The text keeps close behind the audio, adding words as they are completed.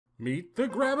Meet the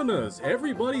Grabiners,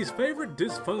 everybody's favorite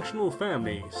dysfunctional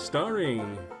family,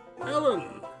 starring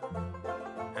Ellen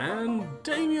and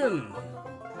Damien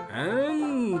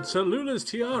and Talula's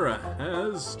tiara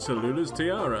as Talula's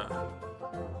tiara.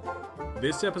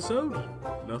 This episode,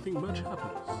 nothing much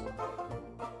happens.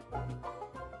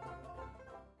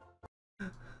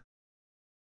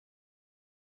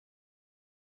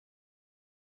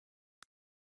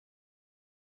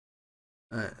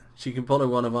 She can follow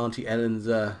one of Auntie Ellen's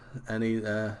any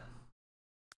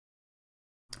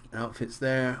outfits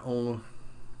there, or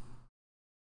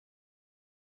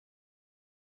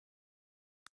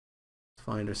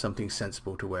find her something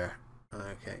sensible to wear.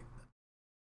 Okay.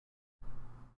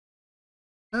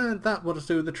 And that will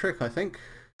do the trick, I think.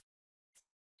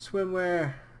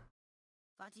 Swimwear.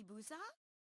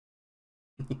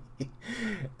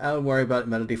 Don't worry about it,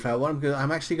 Melody Flower.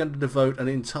 I'm actually going to devote an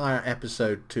entire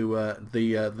episode to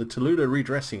the Talula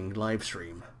redressing live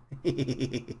stream.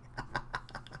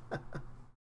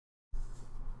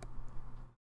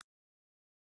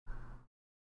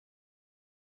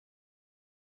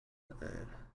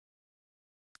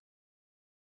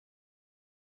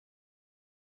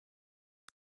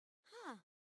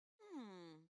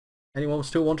 Anyone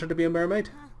still wanted to be a mermaid?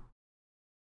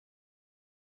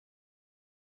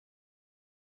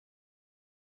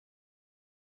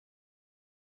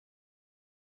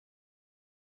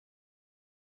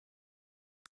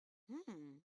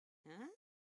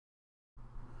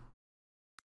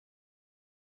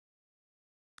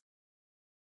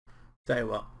 Tell you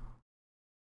what.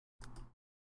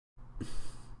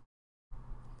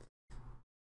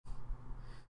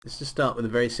 Let's just start with a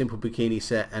very simple bikini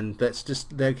set, and let's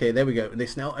just, okay, there we go.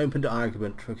 It's now open to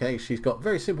argument, okay? She's got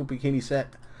very simple bikini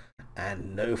set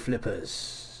and no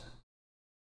flippers.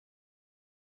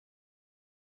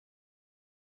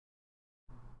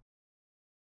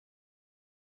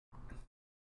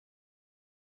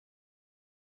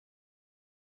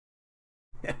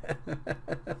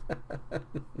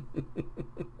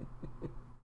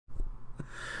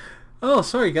 Oh,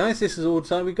 sorry guys, this is all the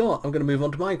time we got. I'm going to move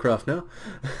on to Minecraft now.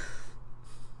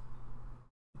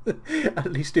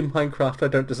 At least in Minecraft I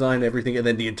don't design everything and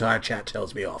then the entire chat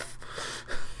tells me off.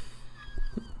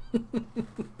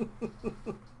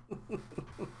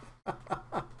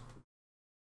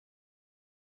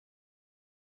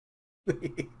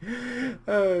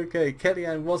 Okay,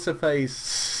 Kellyanne, what's her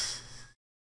face?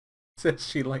 Says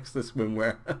she likes the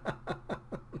swimwear.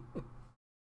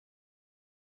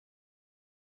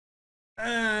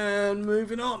 And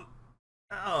moving on.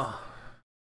 Oh.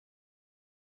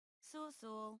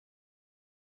 So.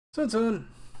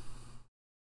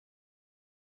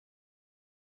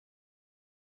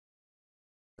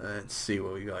 Let's see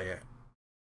what we got here.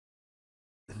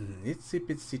 Itsy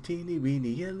bitsy teeny weeny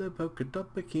yellow polka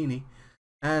dot bikini.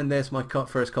 And there's my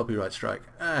first copyright strike.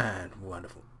 And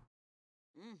wonderful.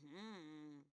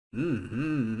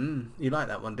 You like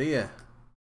that one, do you?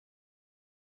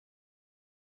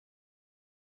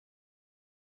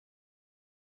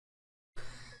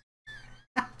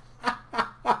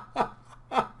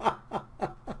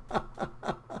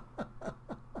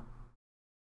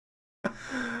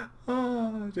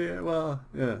 Oh dear, well,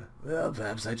 yeah. Well,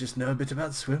 perhaps I just know a bit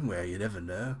about swimwear, you never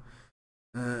know.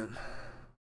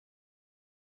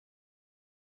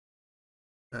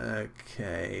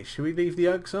 Okay, should we leave the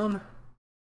Uggs on?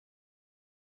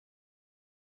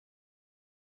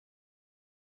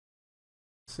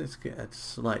 So let's get a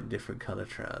slight different colour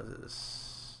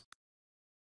trousers.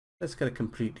 Let's get a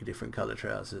completely different colour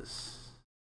trousers.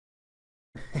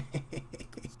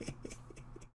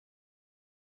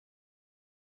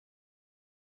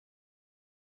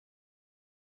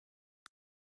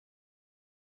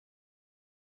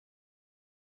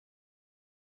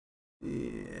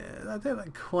 Yeah, I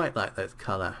don't quite like that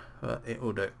colour, but it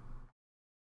will do.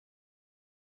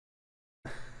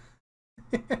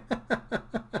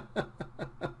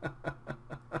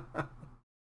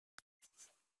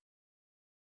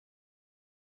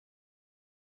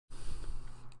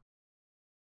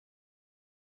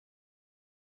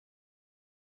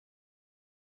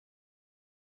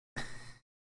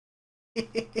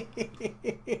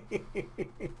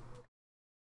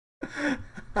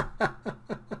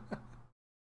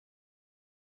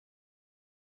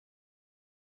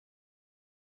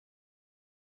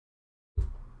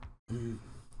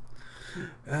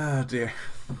 Oh dear.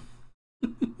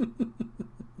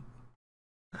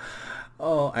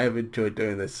 Oh, I have enjoyed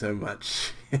doing this so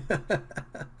much.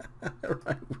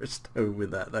 Right, we're stone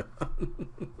with that though.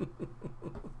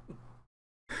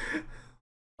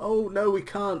 Oh no, we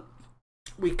can't.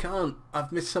 We can't.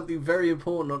 I've missed something very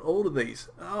important on all of these.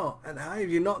 Oh, and how have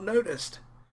you not noticed?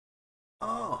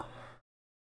 Oh.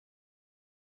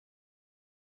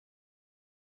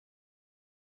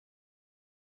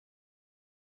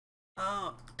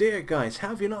 Oh, dear guys, how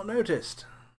have you not noticed?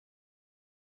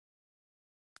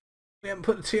 We haven't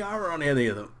put a tiara on any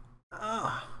of them.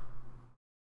 Ah.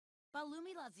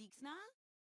 Balumi la Zixna?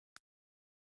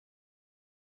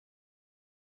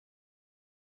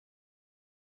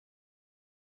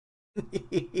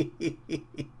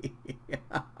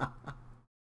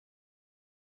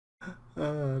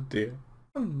 Oh dear.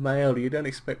 I'm male, you don't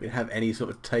expect me to have any sort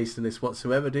of taste in this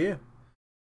whatsoever, do you?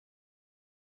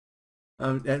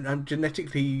 And I'm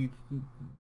genetically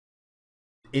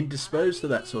indisposed to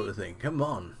that sort of thing. Come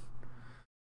on.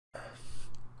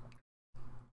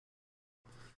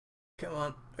 Come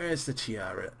on, where's the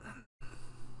tiara?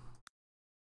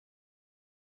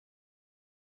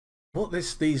 What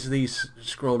these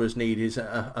scrollers need is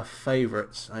a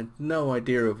favourites. I have no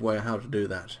idea of how to do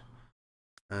that.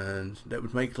 And that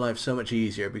would make life so much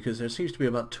easier because there seems to be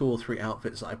about 2 or 3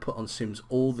 outfits that I put on Sims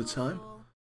all the time.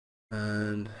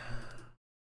 And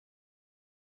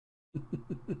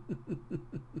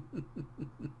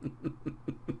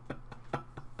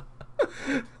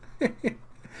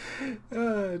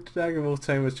Dragon Ball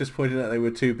Tame was just pointing out they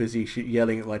were too busy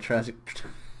yelling at my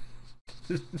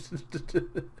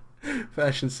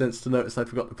fashion sense to notice I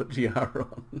forgot to put tiara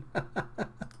on.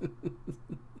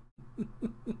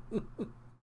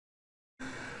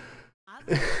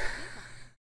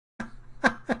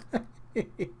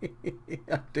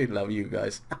 I do love you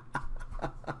guys.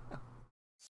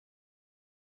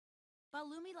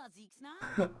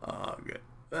 Oh, good.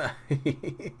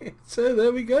 So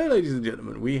there we go, ladies and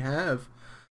gentlemen. We have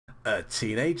a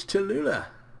teenage Talula,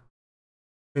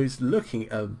 who's looking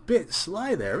a bit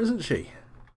sly there, isn't she?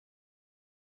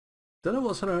 Don't know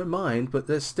what's on her mind, but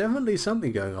there's definitely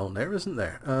something going on there, isn't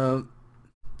there?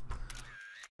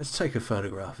 Let's take a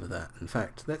photograph of that. In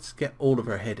fact, let's get all of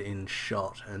her head in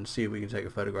shot and see if we can take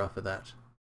a photograph of that.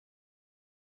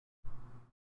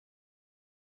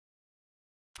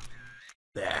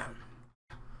 There.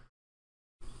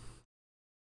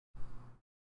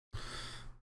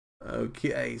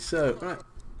 Okay, so, right,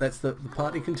 let's the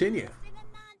party continue.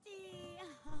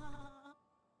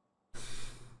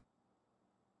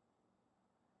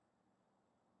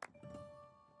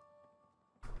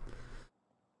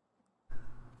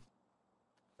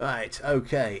 Right,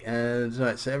 okay, and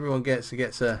right, so everyone gets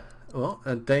a well,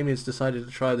 and Damien's decided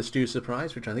to try the stew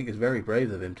surprise, which I think is very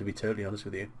brave of him, to be totally honest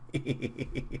with you.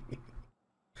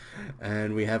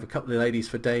 And we have a couple of ladies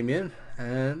for Damien,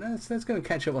 and let's go and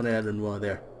catch up on Ellen while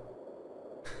they're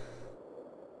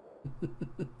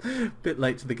bit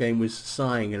late to the game, was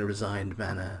sighing in a resigned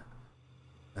manner.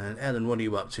 And Ellen, what are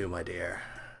you up to, my dear?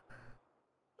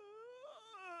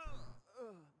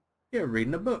 You're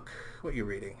reading a book. What are you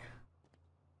reading?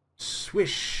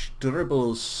 Swish,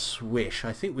 dribble, swish.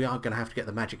 I think we are going to have to get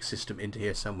the magic system into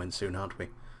here somewhere soon, aren't we?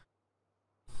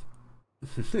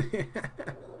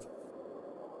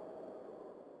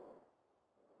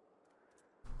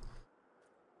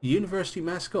 University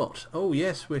mascot. Oh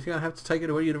yes, we're going to have to take it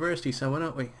to a university somewhere,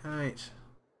 aren't we? Right.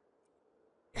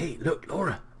 Hey, look,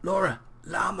 Laura. Laura.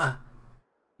 Llama.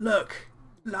 Look.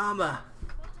 Llama.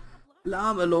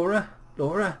 Llama, Laura.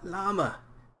 Laura. Llama.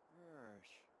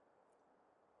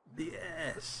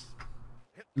 Yes.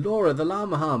 Laura, the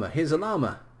llama harmer. Here's a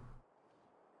llama.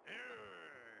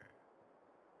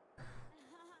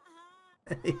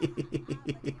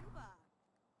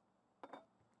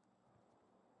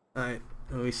 Right.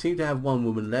 Well, we seem to have one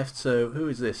woman left, so who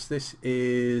is this? This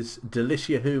is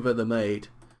Delicia Hoover, the maid.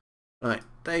 Right,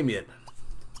 Damien.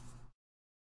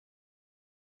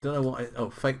 Don't know what oh,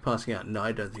 fake passing out. No,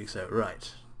 I don't think so.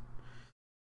 Right.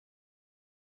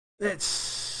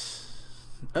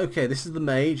 Okay, this is the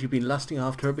maid. You've been lusting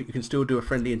after her, but you can still do a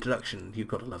friendly introduction. You've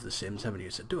got to love The Sims, haven't you?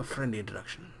 So do a friendly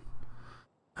introduction.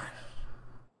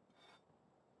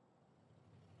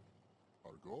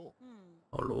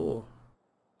 Hello.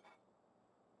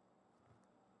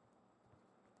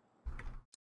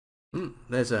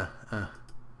 There's a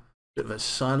bit of a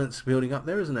silence building up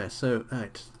there, isn't there? So,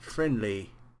 right,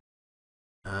 friendly,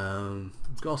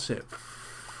 gossip,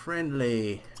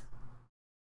 friendly,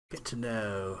 get to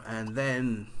know, and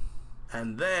then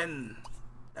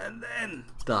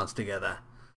dance together,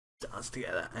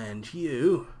 and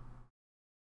you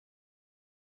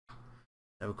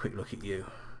have a quick look at you.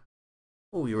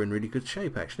 Oh, you're in really good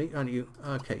shape, actually, aren't you?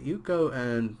 Okay, you go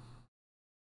and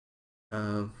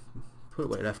put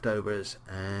away leftovers,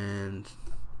 and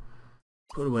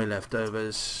put away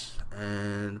leftovers,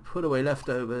 and put away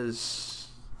leftovers.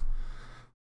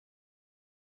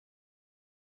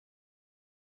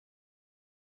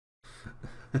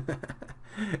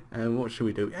 And what should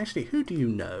we do? Actually, who do you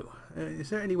know? Is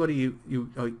there anybody you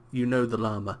know the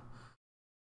llama?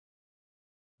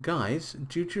 Guys,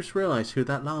 do you just realise who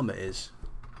that llama is?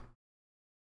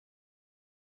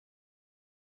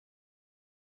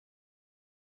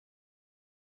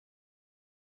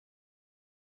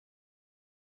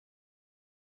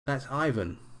 That's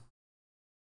Ivan.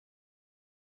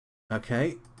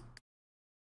 Okay.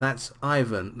 That's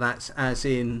Ivan. That's as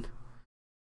in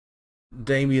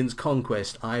Damien's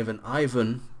conquest. Ivan.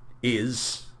 Ivan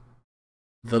is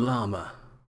the llama.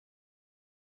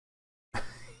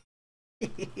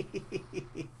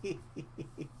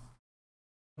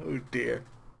 Oh dear.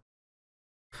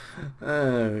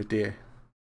 Oh dear.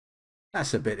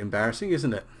 That's a bit embarrassing,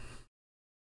 isn't it?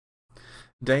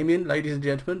 Damien, ladies and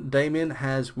gentlemen, Damien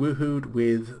has woohooed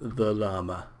with the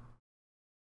llama.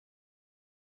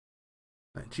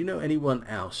 Do you know anyone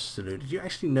else, Salu? Did you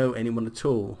actually know anyone at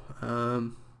all?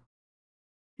 You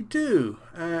do,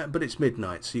 but it's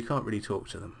midnight, so you can't really talk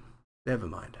to them. Never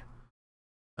mind.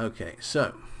 Okay,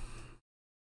 so,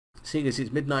 seeing as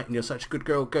it's midnight and you're such a good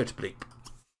girl, go to sleep.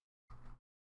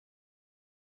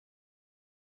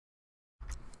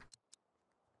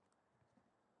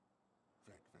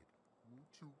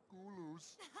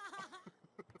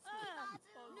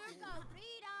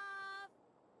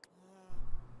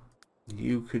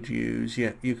 You could use,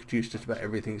 yeah, you could use just about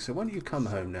everything. So why don't you come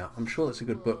home now? I'm sure that's a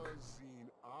good book.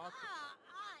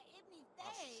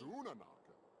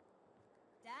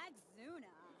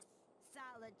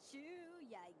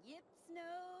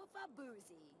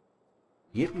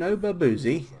 Yip no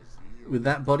baboozy with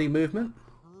that body movement.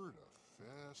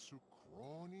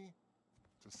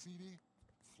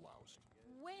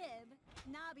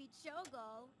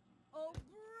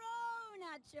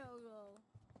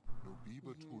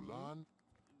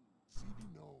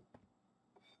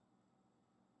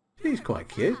 He's quite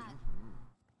cute.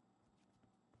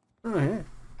 Oh yeah.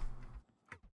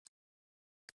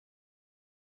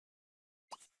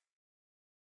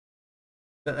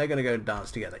 But they're going to go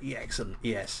dance together. Yeah, excellent.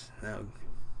 Yes. That'll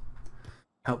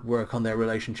help work on their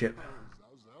relationship.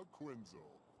 And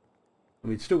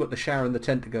we've still got the shower and the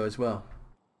tent to go as well.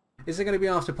 Is there going to be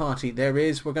after party? There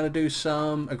is. We're going to do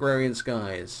some Agrarian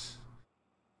Skies.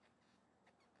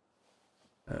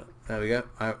 Oh, there we go.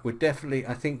 We're definitely,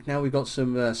 I think now we've got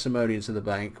some simoleons in the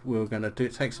bank, we're going to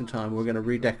take some time. We're going to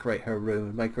redecorate her room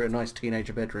and make her a nice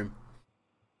teenager bedroom.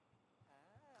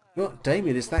 Well,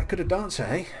 Damien is that good a dancer,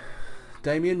 eh?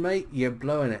 Damien, mate, you're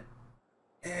blowing it.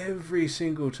 Every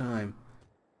single time.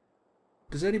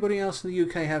 Does anybody else in the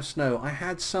UK have snow? I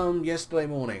had some yesterday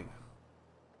morning.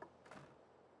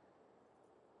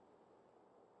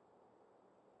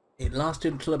 It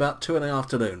lasted until about 2 in the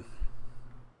afternoon.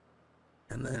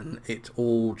 And then it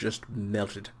all just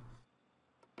melted.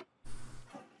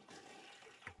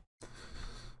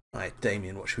 Right,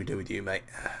 Damien, what should we do with you, mate?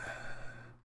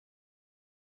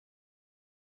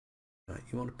 Right,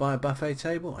 you want to buy a buffet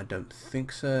table? I don't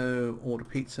think so. Order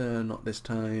pizza, not this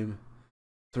time.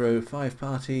 Throw 5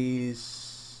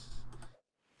 parties.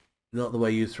 Not the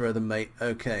way you throw them, mate.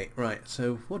 Okay, right,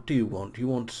 so what do you want? You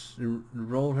want to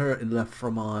enroll her in La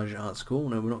Fromage Art School?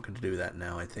 No, we're not going to do that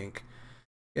now, I think.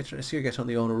 Let's get on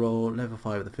the honour roll, level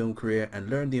 5 of the film career, and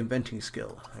learn the inventing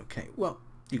skill. Okay, well,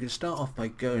 you can start off by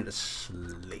going to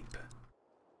sleep.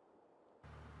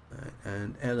 Right,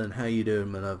 and Ellen, how you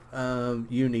doing, my love?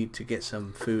 You need to get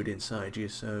some food inside you,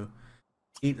 so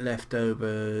eat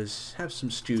leftovers, have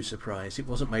some stew surprise. It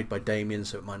wasn't made by Damien,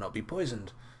 so it might not be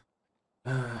poisoned.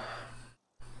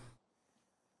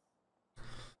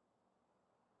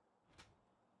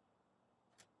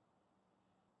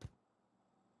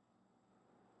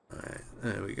 Alright,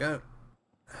 there we go.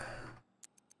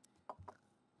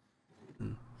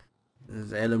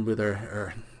 There's Ellen with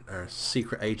her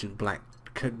secret agent black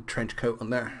trench coat on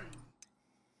there.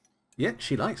 Yeah,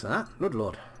 she likes that. Good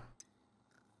lord.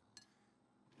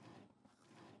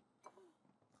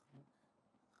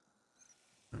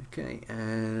 Okay,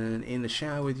 and in the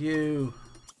shower with you.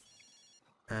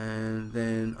 And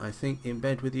then I think in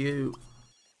bed with you.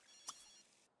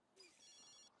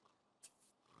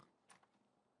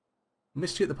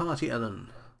 Missed you at the party, Ellen.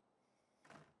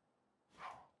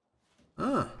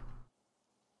 Ah.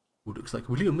 Well, looks like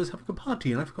William was having a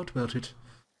party and I forgot about it.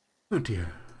 Oh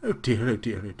dear. Oh dear, oh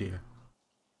dear, oh dear.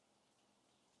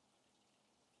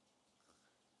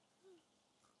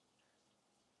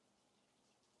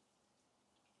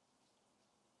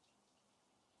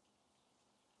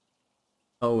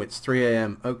 Oh, it's 3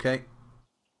 AM. Okay.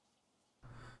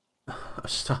 I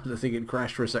started to think it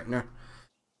crashed for a second there.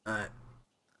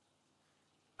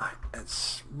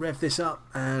 Let's rev this up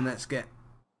and let's get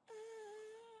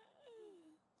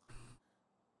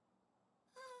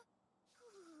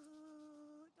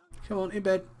Come on, in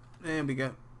bed. There we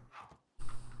go.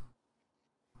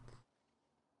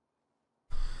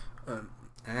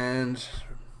 And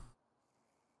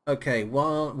okay,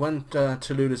 when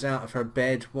Talula's out of her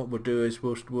bed, what we'll do is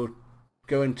we'll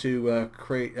go into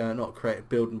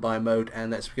build and buy mode,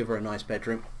 and let's give her a nice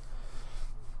bedroom.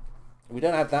 We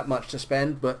don't have that much to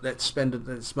spend, but let's spend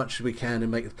as much as we can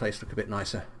and make the place look a bit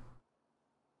nicer.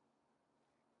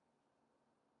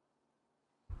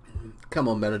 Come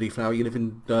on, Melody Flower, you live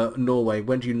in Norway.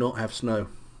 When do you not have snow?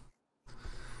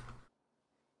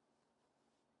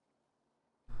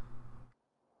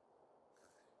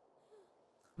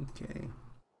 Okay.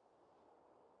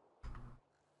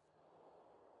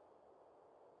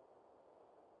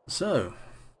 So,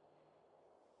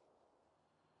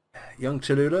 young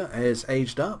Talula has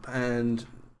aged up, and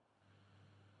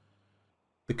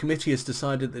the committee has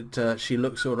decided that she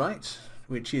looks alright,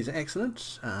 which is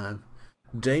excellent.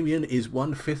 Damien is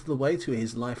 1/5 of the way to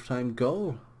his lifetime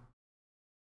goal.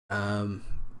 And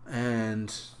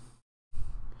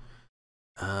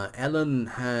Ellen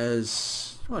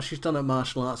has, well, she's done a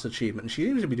martial arts achievement, and she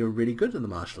seems to be doing really good in the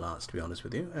martial arts, to be honest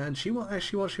with you. And she wants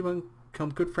to become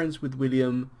good friends with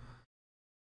William,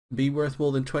 be worth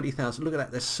more than 20,000. Look at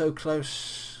that, they're so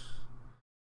close.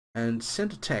 And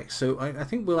send a text. So I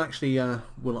think we'll actually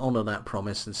we'll honour that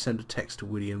promise and send a text to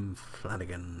William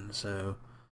Flanagan. So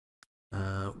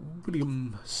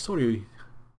William, sorry.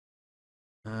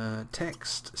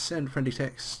 Text, send friendly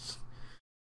text.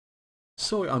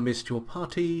 Sorry I missed your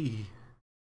party.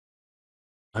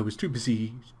 I was too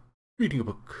busy reading a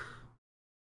book.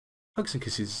 Hugs and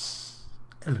kisses,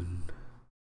 Ellen.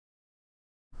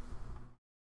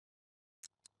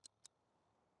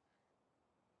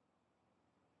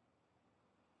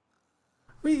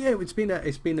 Well, yeah, it's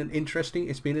been an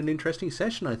interesting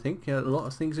session. I think a lot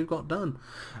of things have got done.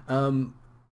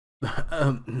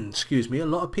 Excuse me, a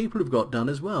lot of people have got done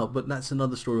as well, but that's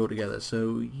another story altogether.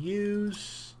 So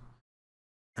use,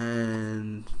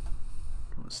 and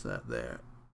what's that there?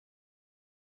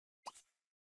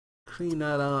 Clean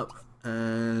that up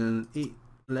and eat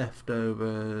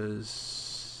leftovers.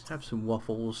 Have some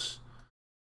waffles,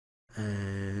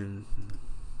 and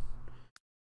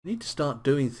need to start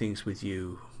doing things with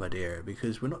you, my dear,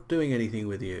 because we're not doing anything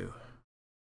with you.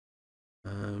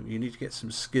 You need to get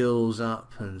some skills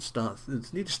up and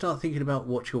need to start thinking about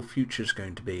what your future's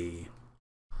going to be.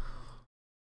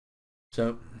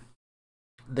 So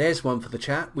there's one for the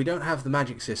chat. We don't have the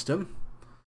magic system.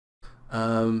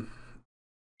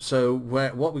 So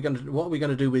what are we going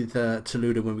to do with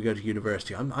Talula when we go to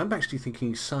university? I'm actually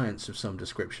thinking science of some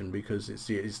description, because it's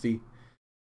the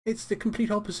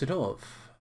complete opposite of.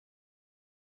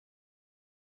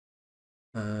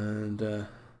 And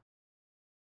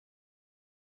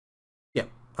yeah,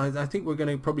 I think we're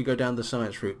going to probably go down the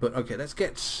science route. But okay, let's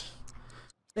get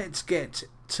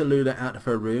Talula out of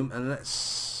her room, and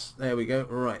there we go.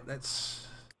 Right, let's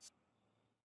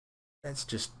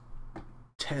just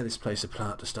tear this place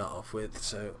apart to start off with.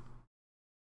 So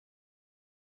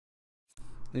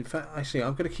in fact, actually,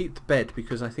 I'm going to keep the bed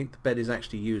because I think the bed is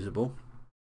actually usable.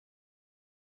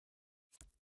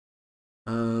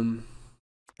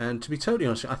 And to be totally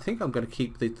honest, I think I'm going to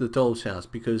keep the doll's house,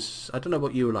 because I don't know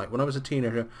what you were like. When I was a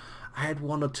teenager, I had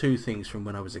one or two things from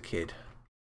when I was a kid.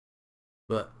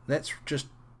 But let's just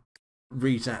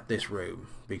rezap this room,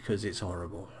 because it's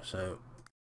horrible. So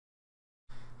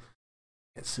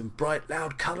get some bright,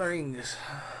 loud colourings.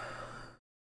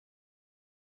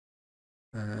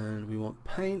 And we want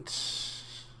paint.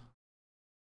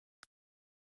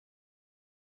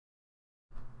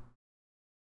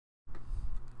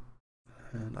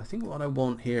 And I think what I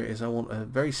want here is I want a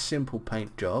very simple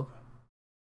paint job.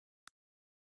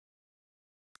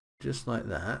 Just like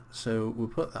that. So we'll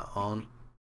put that on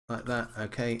like that,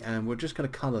 okay, and we're just going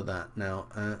to colour that now.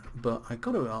 But I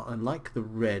like the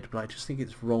red, but I just think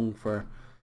it's wrong for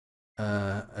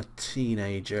a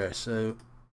teenager. So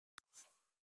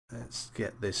let's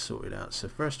get this sorted out. So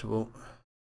first of all,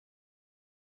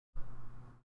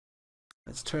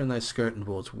 let's turn those skirting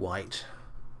boards white.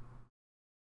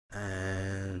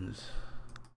 And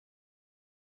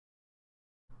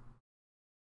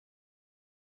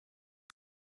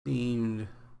themed.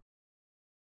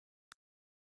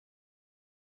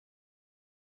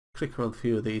 Click on a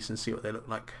few of these and see what they look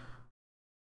like.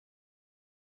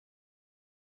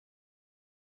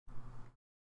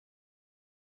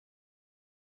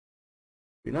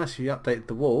 Be nice if you update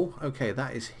the wall. Okay,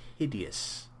 that is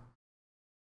hideous.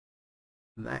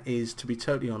 That is, to be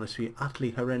totally honest with you,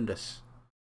 utterly horrendous.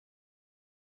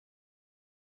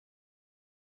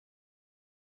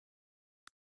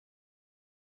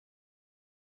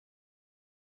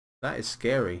 That is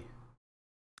scary.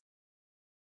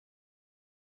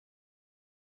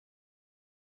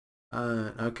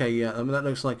 Okay, yeah, I mean that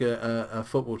looks like a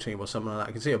football team or something like that.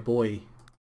 I can see a boy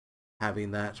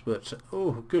having that, but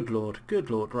oh, good lord, good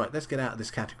lord. Right, let's get out of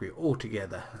this category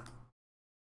altogether.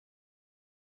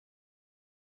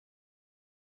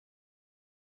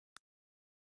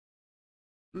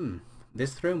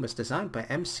 This throne was designed by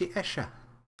MC Escher.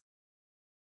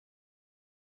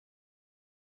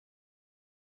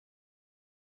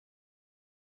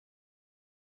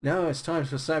 Now it's time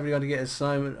for everyone to get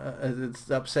Simon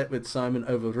upset with Simon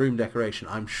over room decoration.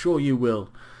 I'm sure you will.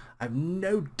 I've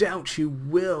no doubt you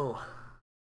will.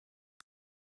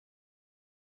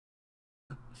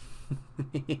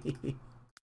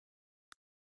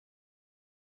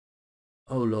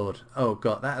 Oh lord. Oh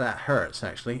god, that hurts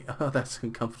actually. Oh, that's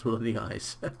uncomfortable in the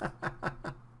eyes. uh,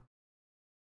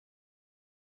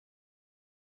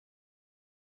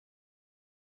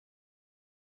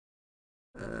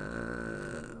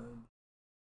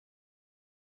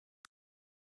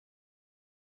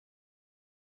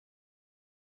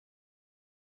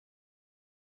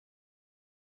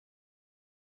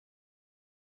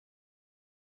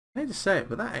 I hate to say it,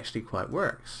 but that actually quite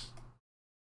works.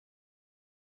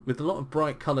 With a lot of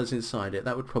bright colours inside it,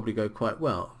 that would probably go quite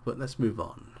well, but let's move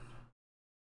on.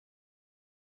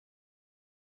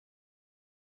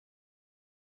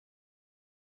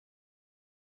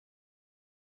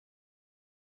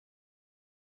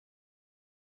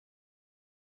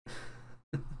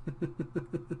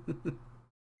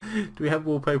 Do we have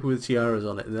wallpaper with tiaras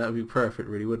on it? That would be perfect,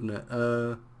 really, wouldn't it?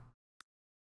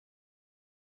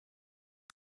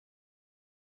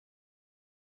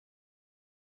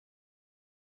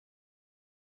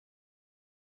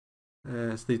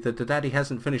 It's the daddy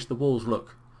hasn't finished the walls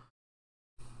look.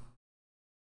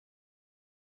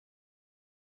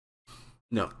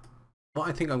 No. What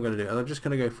I think I'm going to do, I'm just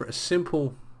going to go for a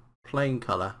simple plain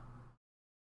colour.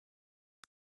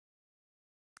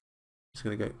 Just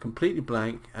going to go completely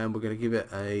blank, and we're going to give it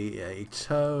a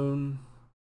tone.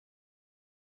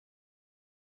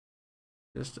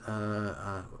 Just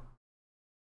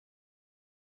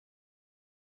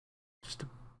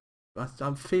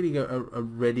I'm feeling a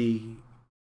reddy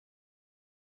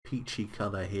peachy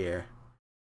colour here.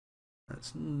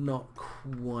 That's not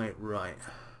quite right.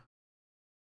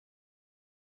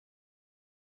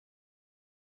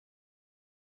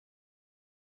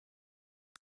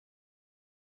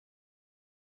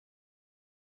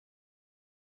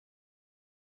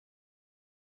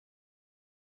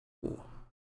 Ooh.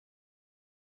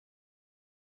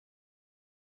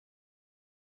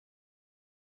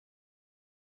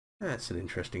 That's an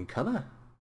interesting colour.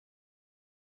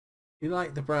 You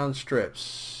like the brown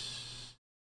strips?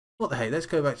 What the heck? Let's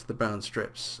go back to the brown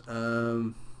strips.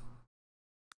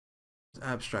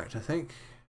 Abstract, I think.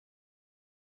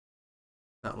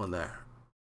 That one there.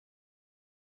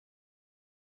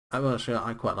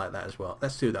 I quite like that as well.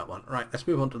 Let's do that one. Right, let's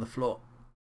move on to the floor.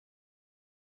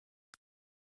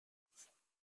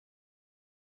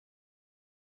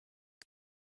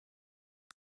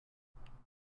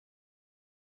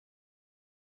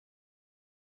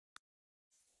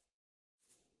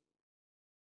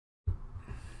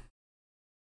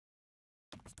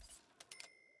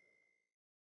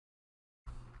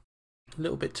 A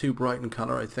little bit too bright in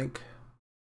colour, I think.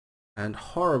 And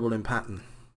horrible in pattern.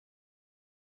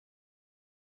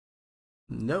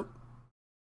 Nope.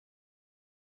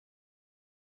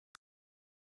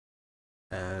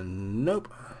 And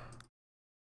nope.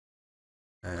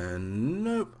 And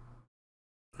nope.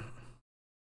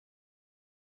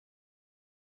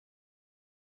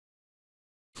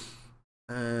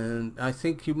 And I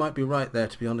think you might be right there,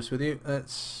 to be honest with you.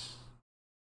 That's...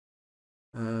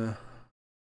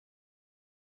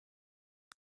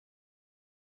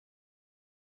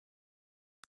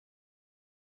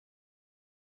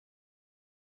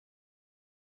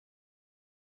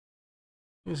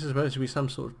 This is supposed to be some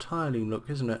sort of tiling look,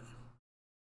 isn't it?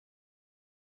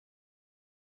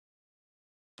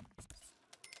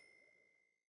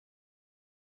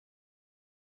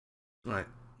 Right,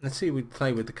 let's see if we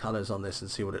play with the colours on this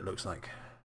and see what it looks like.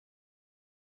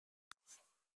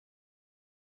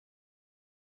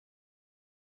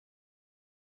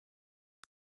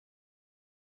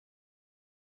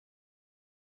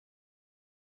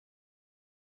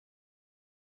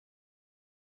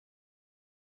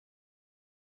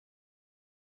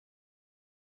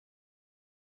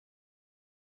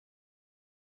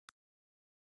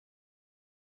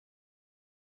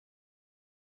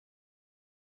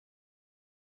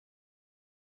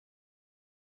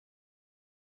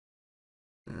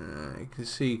 You can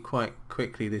see quite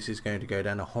quickly this is going to go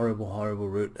down a horrible, horrible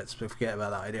route. Let's forget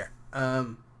about that idea.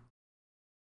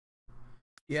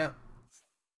 Yeah.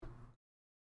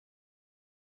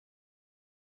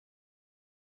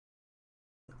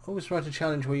 always write a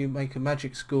challenge where you make a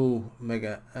magic school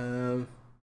mega.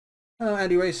 Oh,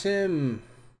 Andy Ray Sim.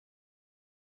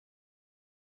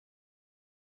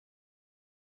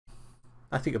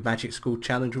 I think a magic school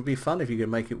challenge would be fun if you could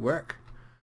make it work.